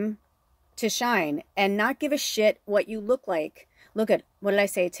time to shine and not give a shit what you look like. Look at, what did I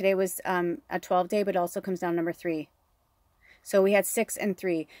say? Today was a 12 day, but it also comes down number 3. So we had 6 and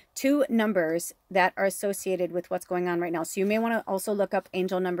 3, 2 numbers that are associated with what's going on right now. So you may want to also look up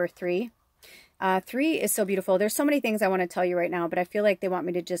angel number 3. 3 is so beautiful. There's so many things I want to tell you right now, but I feel like they want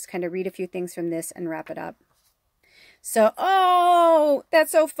me to just kind of read a few things from this and wrap it up. So, oh,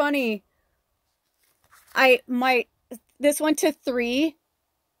 that's so funny. This went to 3.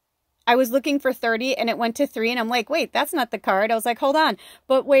 I was looking for 30 and it went to 3 and I'm like, wait, that's not the card. I was like, hold on.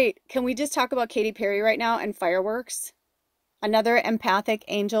 But wait, can we just talk about Katy Perry right now and fireworks? another empathic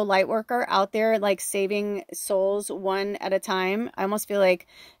angel light worker out there, like saving souls one at a time. I almost feel like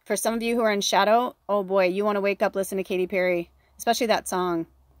for some of you who are in shadow, oh boy, you want to wake up, listen to Katy Perry, especially that song.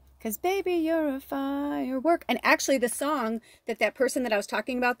 Because baby, you're a firework. And actually the song that person that I was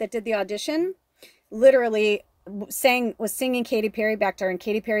talking about that did the audition literally was singing Katy Perry back to her, and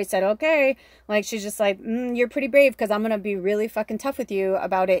Katy Perry said, okay, like, she's just like, you're pretty brave because I'm gonna be really fucking tough with you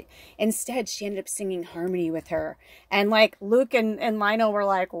about it. Instead, she ended up singing harmony with her, and like Luke and Lionel were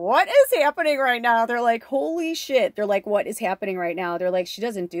like, what is happening right now? They're like, holy shit. They're like, what is happening right now? They're like, she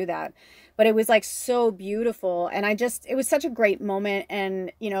doesn't do that. But it was like so beautiful, and it was such a great moment.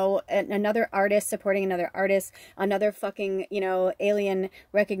 And you know, another artist supporting another artist, another fucking, you know, alien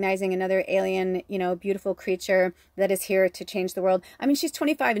recognizing another alien, you know, beautiful creature that is here to change the world. I mean, she's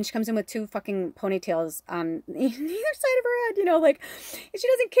 25 and she comes in with 2 fucking ponytails on either side of her head, you know, like, she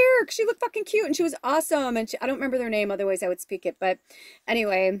doesn't care. She looked fucking cute and she was awesome. And I don't remember their name, otherwise I would speak it. But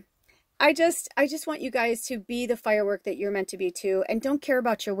anyway, I just want you guys to be the firework that you're meant to be too, and don't care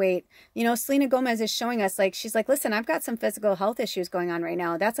about your weight. You know, Selena Gomez is showing us, like, she's like, listen, I've got some physical health issues going on right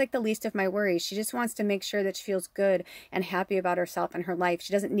now. That's like the least of my worries. She just wants to make sure that she feels good and happy about herself and her life.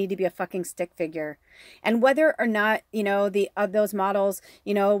 She doesn't need to be a fucking stick figure. And whether or not, you know, those models,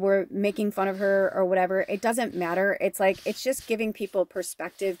 you know, were making fun of her or whatever, it doesn't matter. It's like, it's just giving people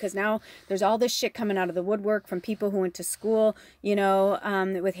perspective, because now there's all this shit coming out of the woodwork from people who went to school, you know,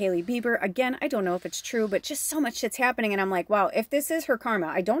 with Hailey Bieber. Again, I don't know if it's true, but just so much shit's happening. And I'm like, wow, if this is her karma,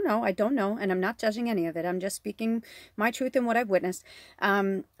 I don't know. And I'm not judging any of it. I'm just speaking my truth and what I've witnessed.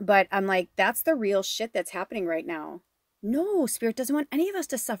 But I'm like, that's the real shit that's happening right now. No, Spirit doesn't want any of us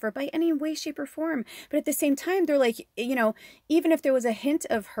to suffer by any way, shape, or form. But at the same time, they're like, you know, even if there was a hint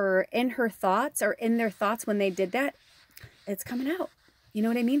of her in her thoughts or in their thoughts when they did that, it's coming out. You know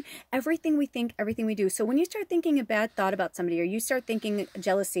what I mean? Everything we think, everything we do. So when you start thinking a bad thought about somebody, or you start thinking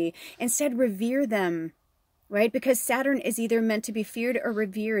jealousy, instead revere them, right? Because Saturn is either meant to be feared or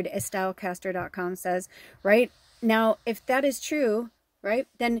revered, as stylecaster.com says, right? Now, if that is true, right,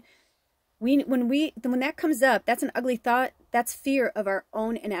 then when that comes up, that's an ugly thought. That's fear of our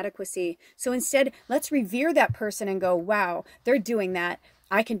own inadequacy. So instead, let's revere that person and go, wow, they're doing that.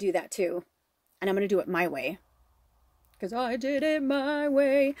 I can do that too. And I'm going to do it my way. Because I did it my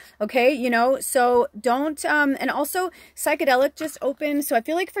way. Okay, you know, so don't, and also psychedelic just opened. So I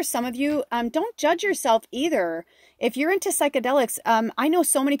feel like for some of you, don't judge yourself either. If you're into psychedelics, I know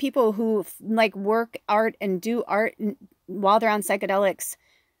so many people who like work art and do art while they're on psychedelics.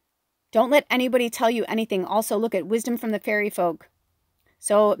 Don't let anybody tell you anything. Also, look at Wisdom from the Fairy Folk.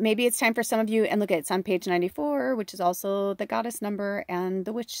 So maybe it's time for some of you, and look at it's on page 94, which is also the goddess number, and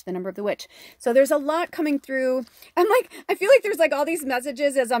the witch, the number of the witch. So there's a lot coming through. I'm like, I feel like there's like all these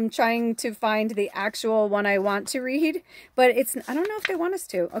messages as I'm trying to find the actual one I want to read, but it's, I don't know if they want us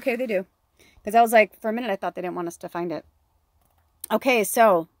to. Okay, they do. Because I was like, for a minute, I thought they didn't want us to find it. Okay,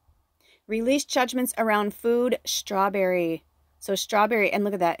 so release judgments around food, strawberry. So strawberry, and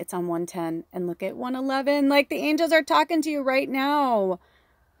look at that, it's on 110, and look at 111, like the angels are talking to you right now.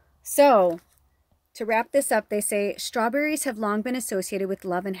 So, to wrap this up, they say, strawberries have long been associated with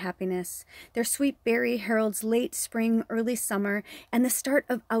love and happiness. Their sweet berry heralds late spring, early summer, and the start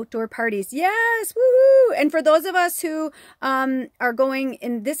of outdoor parties. Yes, woohoo! And for those of us who are going,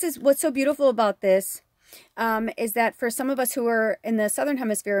 and this is what's so beautiful about this, is that for some of us who are in the southern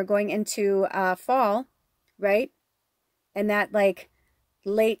hemisphere going into fall, right? And that like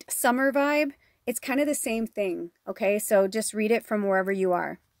late summer vibe, it's kind of the same thing, okay? So just read it from wherever you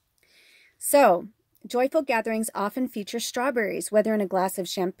are. So, joyful gatherings often feature strawberries, whether in a glass of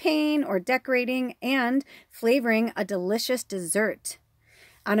champagne or decorating and flavoring a delicious dessert.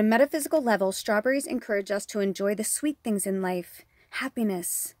 On a metaphysical level, strawberries encourage us to enjoy the sweet things in life,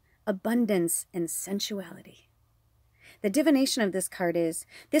 happiness, abundance, and sensuality. The divination of this card is,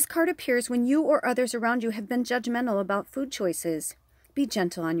 this card appears when you or others around you have been judgmental about food choices. Be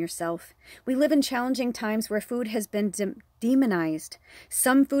gentle on yourself. We live in challenging times where food has been demonized.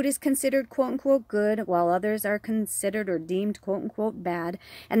 Some food is considered quote-unquote good, while others are considered or deemed quote-unquote bad.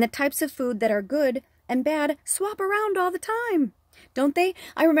 And the types of food that are good and bad swap around all the time. Don't they?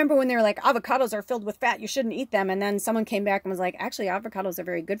 I remember when they were like, avocados are filled with fat, you shouldn't eat them. And then someone came back and was like, actually, avocados are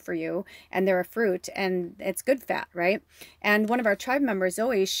very good for you. And they're a fruit and it's good fat, right? And one of our tribe members,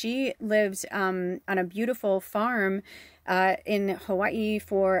 Zoe, she lives on a beautiful farm in Hawaii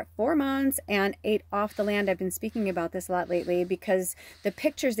for 4 months and ate off the land. I've been speaking about this a lot lately because the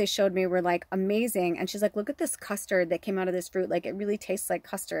pictures they showed me were like amazing. And she's like, look at this custard that came out of this fruit. Like it really tastes like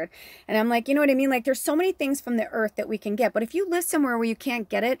custard. And I'm like, you know what I mean? Like there's so many things from the earth that we can get. But if you live somewhere where you can't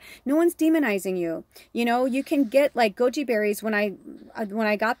get it, no one's demonizing you. You know, you can get like goji berries. When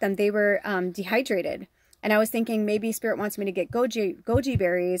I got them, they were dehydrated. And I was thinking maybe Spirit wants me to get goji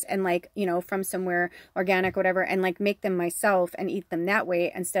berries and like, you know, from somewhere organic, whatever, and like make them myself and eat them that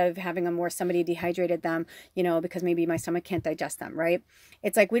way instead of having them where somebody dehydrated them, you know, because maybe my stomach can't digest them, right?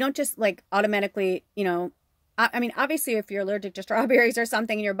 It's like we don't just like automatically, you know, I mean, obviously if you're allergic to strawberries or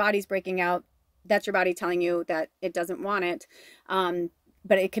something and your body's breaking out, that's your body telling you that it doesn't want it.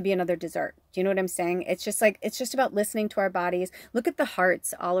 But it could be another dessert. Do you know what I'm saying? It's just like, it's just about listening to our bodies. Look at the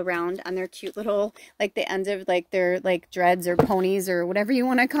hearts all around on their cute little, like the ends of like their like dreads or ponies or whatever you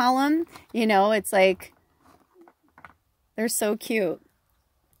want to call them. You know, it's like, they're so cute.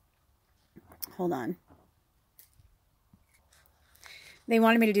 Hold on. They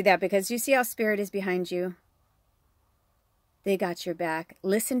wanted me to do that because you see how Spirit is behind you. They got your back.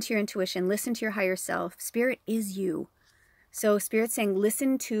 Listen to your intuition. Listen to your higher self. Spirit is you. So Spirit's saying,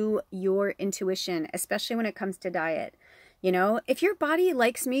 listen to your intuition, especially when it comes to diet. You know, if your body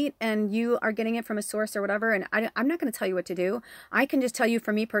likes meat and you are getting it from a source or whatever, and I'm not going to tell you what to do. I can just tell you,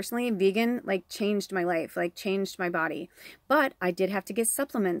 for me personally, vegan, like, changed my life, like, changed my body. But I did have to get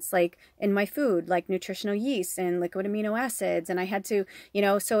supplements, like, in my food, like nutritional yeast and liquid amino acids. And I had to, you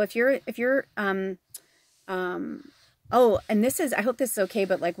know, so if you're, oh, and this is, I hope this is okay,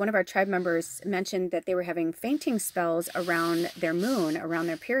 but like one of our tribe members mentioned that they were having fainting spells around their moon, around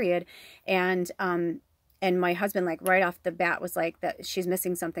their period. And my husband, like right off the bat was like that she's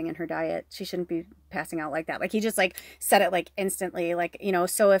missing something in her diet. She shouldn't be passing out like that. Like he just like said it like instantly, like, you know,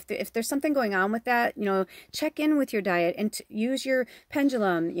 so if there's something going on with that, you know, check in with your diet and use your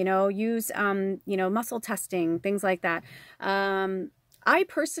pendulum, you know, use, you know, muscle testing, things like that. I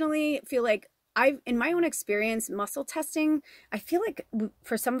personally feel like in my own experience, muscle testing, I feel like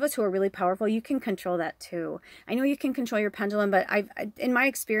for some of us who are really powerful, you can control that too. I know you can control your pendulum, but in my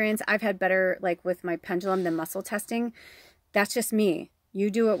experience, I've had better, like with my pendulum than muscle testing. That's just me.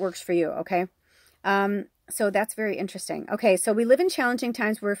 You do what works for you, okay? So that's very interesting. Okay, so we live in challenging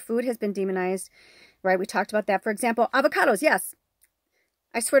times where food has been demonized, right? We talked about that. For example, avocados, yes.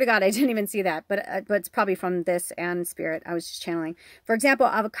 I swear to God, I didn't even see that, but it's probably from this and Spirit. I was just channeling. For example,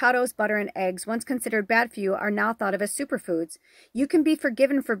 avocados, butter, and eggs, once considered bad for you, are now thought of as superfoods. You can be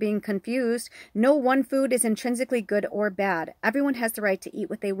forgiven for being confused. No one food is intrinsically good or bad. Everyone has the right to eat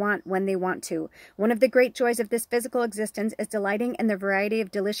what they want when they want to. One of the great joys of this physical existence is delighting in the variety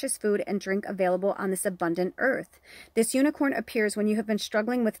of delicious food and drink available on this abundant earth. This unicorn appears when you have been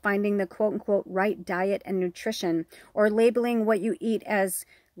struggling with finding the quote-unquote right diet and nutrition, or labeling what you eat as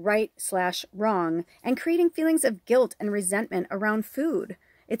right/wrong, and creating feelings of guilt and resentment around food.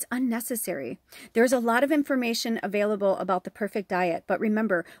 It's unnecessary. There's a lot of information available about the perfect diet, but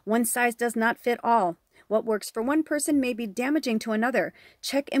remember, one size does not fit all. What works for one person may be damaging to another.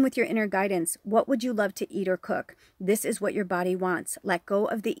 Check in with your inner guidance. What would you love to eat or cook? This is what your body wants. Let go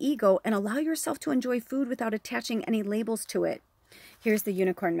of the ego and allow yourself to enjoy food without attaching any labels to it. Here's the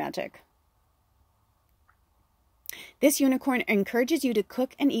unicorn magic. This unicorn encourages you to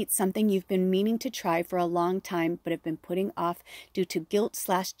cook and eat something you've been meaning to try for a long time but have been putting off due to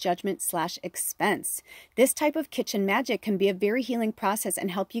guilt/judgment/expense. This type of kitchen magic can be a very healing process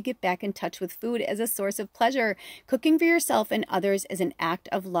and help you get back in touch with food as a source of pleasure. Cooking for yourself and others is an act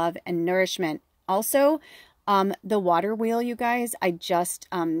of love and nourishment. Also, the water wheel, you guys, I just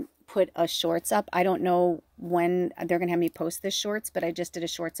put a shorts up. I don't know when they're gonna have me post this shorts, but I just did a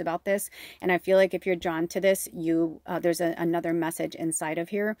shorts about this, and I feel like if you're drawn to this, there's another message inside of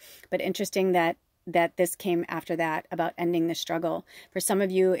here. But interesting that this came after that, about ending the struggle. For some of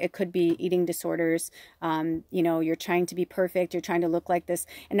you, it could be eating disorders. You know, you're trying to be perfect. You're trying to look like this.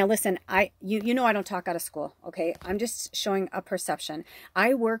 And now listen, you know I don't talk out of school, okay? I'm just showing a perception.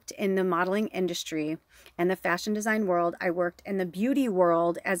 I worked in the modeling industry and the fashion design world. I worked in the beauty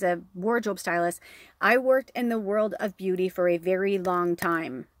world as a wardrobe stylist. I worked in the world of beauty for a very long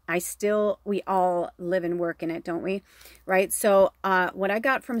time. We all live and work in it, don't we? Right? So what I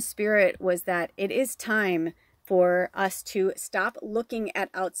got from Spirit was that it is time for us to stop looking at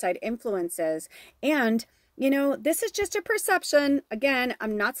outside influences. And, you know, this is just a perception. Again,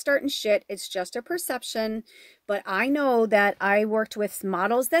 I'm not starting shit. It's just a perception. But I know that I worked with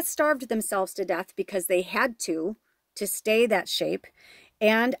models that starved themselves to death because they had to stay that shape.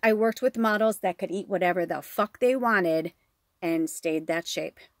 And I worked with models that could eat whatever the fuck they wanted and stayed that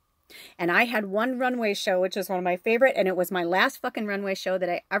shape. And I had one runway show, which was one of my favorite, and it was my last fucking runway show that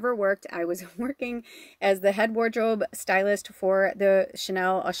I ever worked. I was working as the head wardrobe stylist for a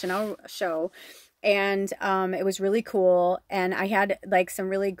Chanel show. And it was really cool, and I had like some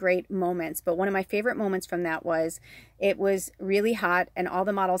really great moments. But one of my favorite moments from that was, it was really hot and all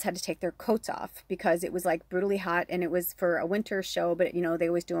the models had to take their coats off because it was like brutally hot, and it was for a winter show, but you know, they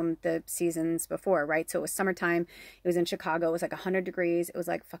always do them the seasons before, right? So it was summertime, it was in Chicago, it was like 100 degrees, it was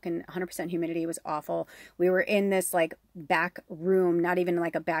like fucking 100% humidity, it was awful. We were in this like back room, not even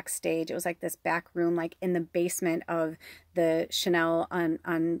like a backstage, it was like this back room, like in the basement of the Chanel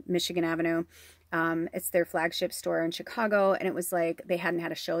on Michigan Avenue. It's their flagship store in Chicago, and it was like they hadn't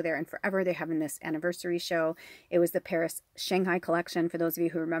had a show there in forever. They're having this anniversary show. It was the Paris Shanghai collection, for those of you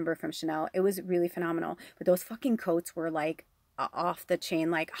who remember, from Chanel. It was really phenomenal. But those fucking coats were like off the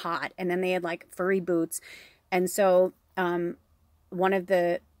chain, like hot. And then they had like furry boots. And so one of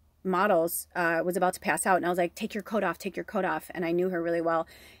the models was about to pass out, and I was like, take your coat off, take your coat off. And I knew her really well,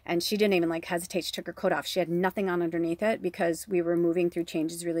 and she didn't even like hesitate. She took her coat off. She had nothing on underneath it because we were moving through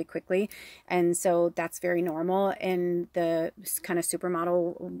changes really quickly. And so that's very normal in the kind of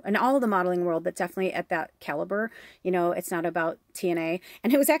supermodel and all of the modeling world, but definitely at that caliber, you know, it's not about TNA.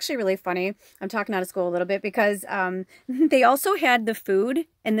 And it was actually really funny. I'm talking out of school a little bit because they also had the food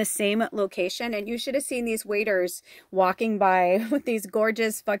in the same location, and you should have seen these waiters walking by with these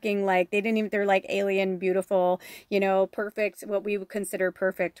gorgeous fucking, like, they're like alien beautiful, you know, perfect, what we would consider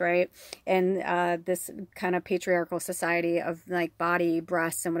perfect, right? And this kind of patriarchal society of like body,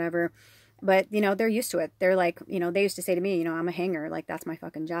 breasts and whatever. But, you know, they're used to it. They're like, you know, they used to say to me, you know, I'm a hanger, like that's my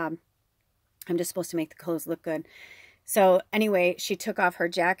fucking job. I'm just supposed to make the clothes look good. So anyway, she took off her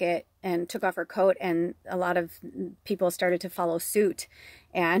jacket and took off her coat, and a lot of people started to follow suit.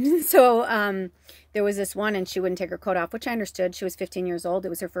 And so there was this one, and she wouldn't take her coat off, which I understood. She was 15 years old. It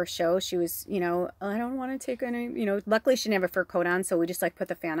was her first show. She was, you know, I don't want to take any, you know, luckily she didn't have a fur coat on, so we just like put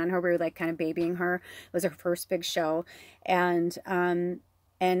the fan on her. We were like kind of babying her. It was her first big show.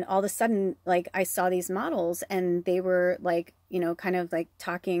 And all of a sudden, like, I saw these models, and they were like, you know, kind of like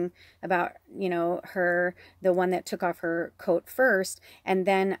talking about, you know, the one that took off her coat first. And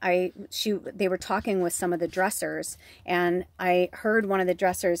then they were talking with some of the dressers, and I heard one of the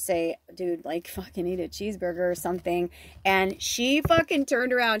dressers say, dude, like, fucking eat a cheeseburger or something. And she fucking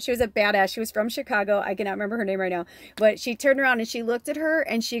turned around. She was a badass. She was from Chicago. I cannot remember her name right now, but she turned around and she looked at her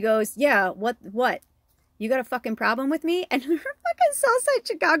and she goes, yeah, what? You got a fucking problem with me? And her fucking Southside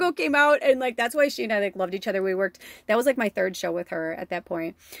Chicago came out, and like that's why she and I like loved each other. We worked. That was like my third show with her at that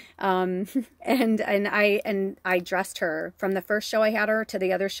point. And I dressed her from the first show I had her to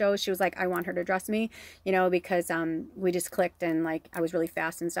the other show. She was like, I want her to dress me, you know, because we just clicked, and like I was really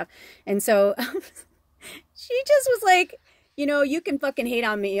fast and stuff. And so she just was like, you know, you can fucking hate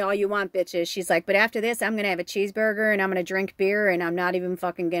on me all you want, bitches. She's like, but after this, I'm going to have a cheeseburger and I'm going to drink beer and I'm not even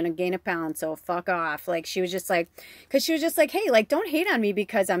fucking going to gain a pound. So fuck off. Like, she was just like, because she was just like, hey, like, don't hate on me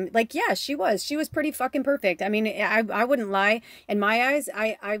because I'm like, yeah, she was pretty fucking perfect. I mean, I wouldn't lie. In my eyes,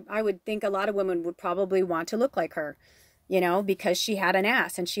 I would think a lot of women would probably want to look like her. You know, because she had an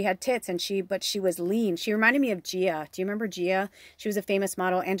ass and she had tits, and but she was lean. She reminded me of Gia. Do you remember Gia? She was a famous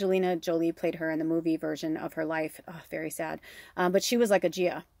model. Angelina Jolie played her in the movie version of her life. Oh, very sad. But she was like a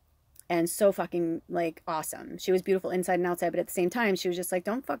Gia, and so fucking like awesome. She was beautiful inside and outside, but at the same time, she was just like,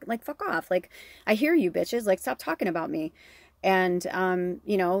 don't fuck off. Like, I hear you bitches. Like, stop talking about me. And,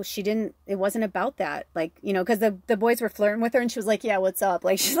 you know, it wasn't about that. Like, you know, cause the boys were flirting with her, and she was like, yeah, what's up?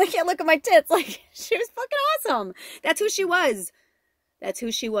 Like, she's like, yeah, look at my tits. Like, she was fucking awesome. That's who she was. That's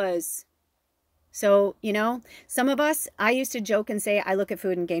who she was. So, you know, some of us, I used to joke and say, I look at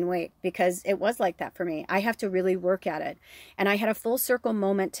food and gain weight, because it was like that for me. I have to really work at it. And I had a full circle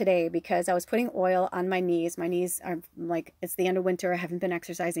moment today because I was putting oil on my knees. My knees are like, it's the end of winter. I haven't been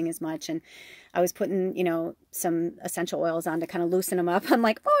exercising as much. And I was putting, you know, some essential oils on to kind of loosen them up. I'm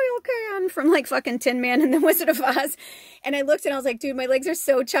like, oil can from like fucking Tin Man and the Wizard of Oz. And I looked and I was like, dude, my legs are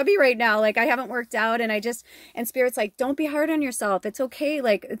so chubby right now. Like, I haven't worked out. And Spirit's like, don't be hard on yourself. It's okay.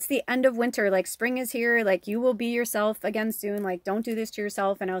 Like, it's the end of winter. Like, spring is here. Like, you will be yourself again soon. Like, don't do this to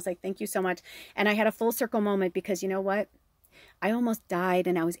yourself. And I was like, thank you so much. And I had a full circle moment because, you know what? I almost died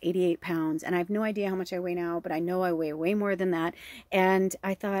and I was 88 pounds, and I have no idea how much I weigh now, but I know I weigh way more than that. And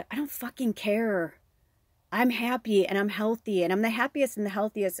I thought, I don't fucking care. I'm happy and I'm healthy, and I'm the happiest and the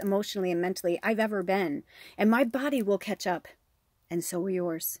healthiest emotionally and mentally I've ever been. And my body will catch up, and so will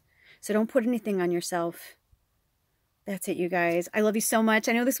yours. So don't put anything on yourself. That's it, you guys. I love you so much.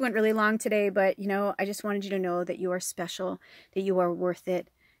 I know this went really long today, but, you know, I just wanted you to know that you are special, that you are worth it,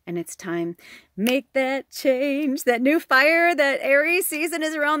 And it's time. Make that change. That new fire, that Aries season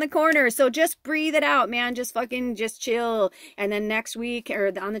is around the corner. So just breathe it out, man. Just fucking just chill. And then next week,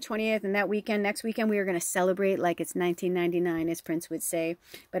 or on the 20th and that weekend, next weekend, we are going to celebrate like it's 1999, as Prince would say.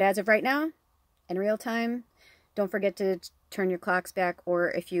 But as of right now, in real time, don't forget to turn your clocks back. Or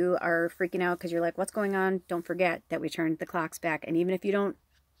if you are freaking out because you're like, what's going on? Don't forget that we turned the clocks back. And even if you don't,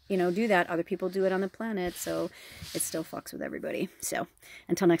 you know, do that, other people do it on the planet, so it still fucks with everybody. So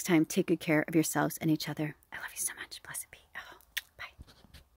until next time, take good care of yourselves and each other. I love you so much. Blessings.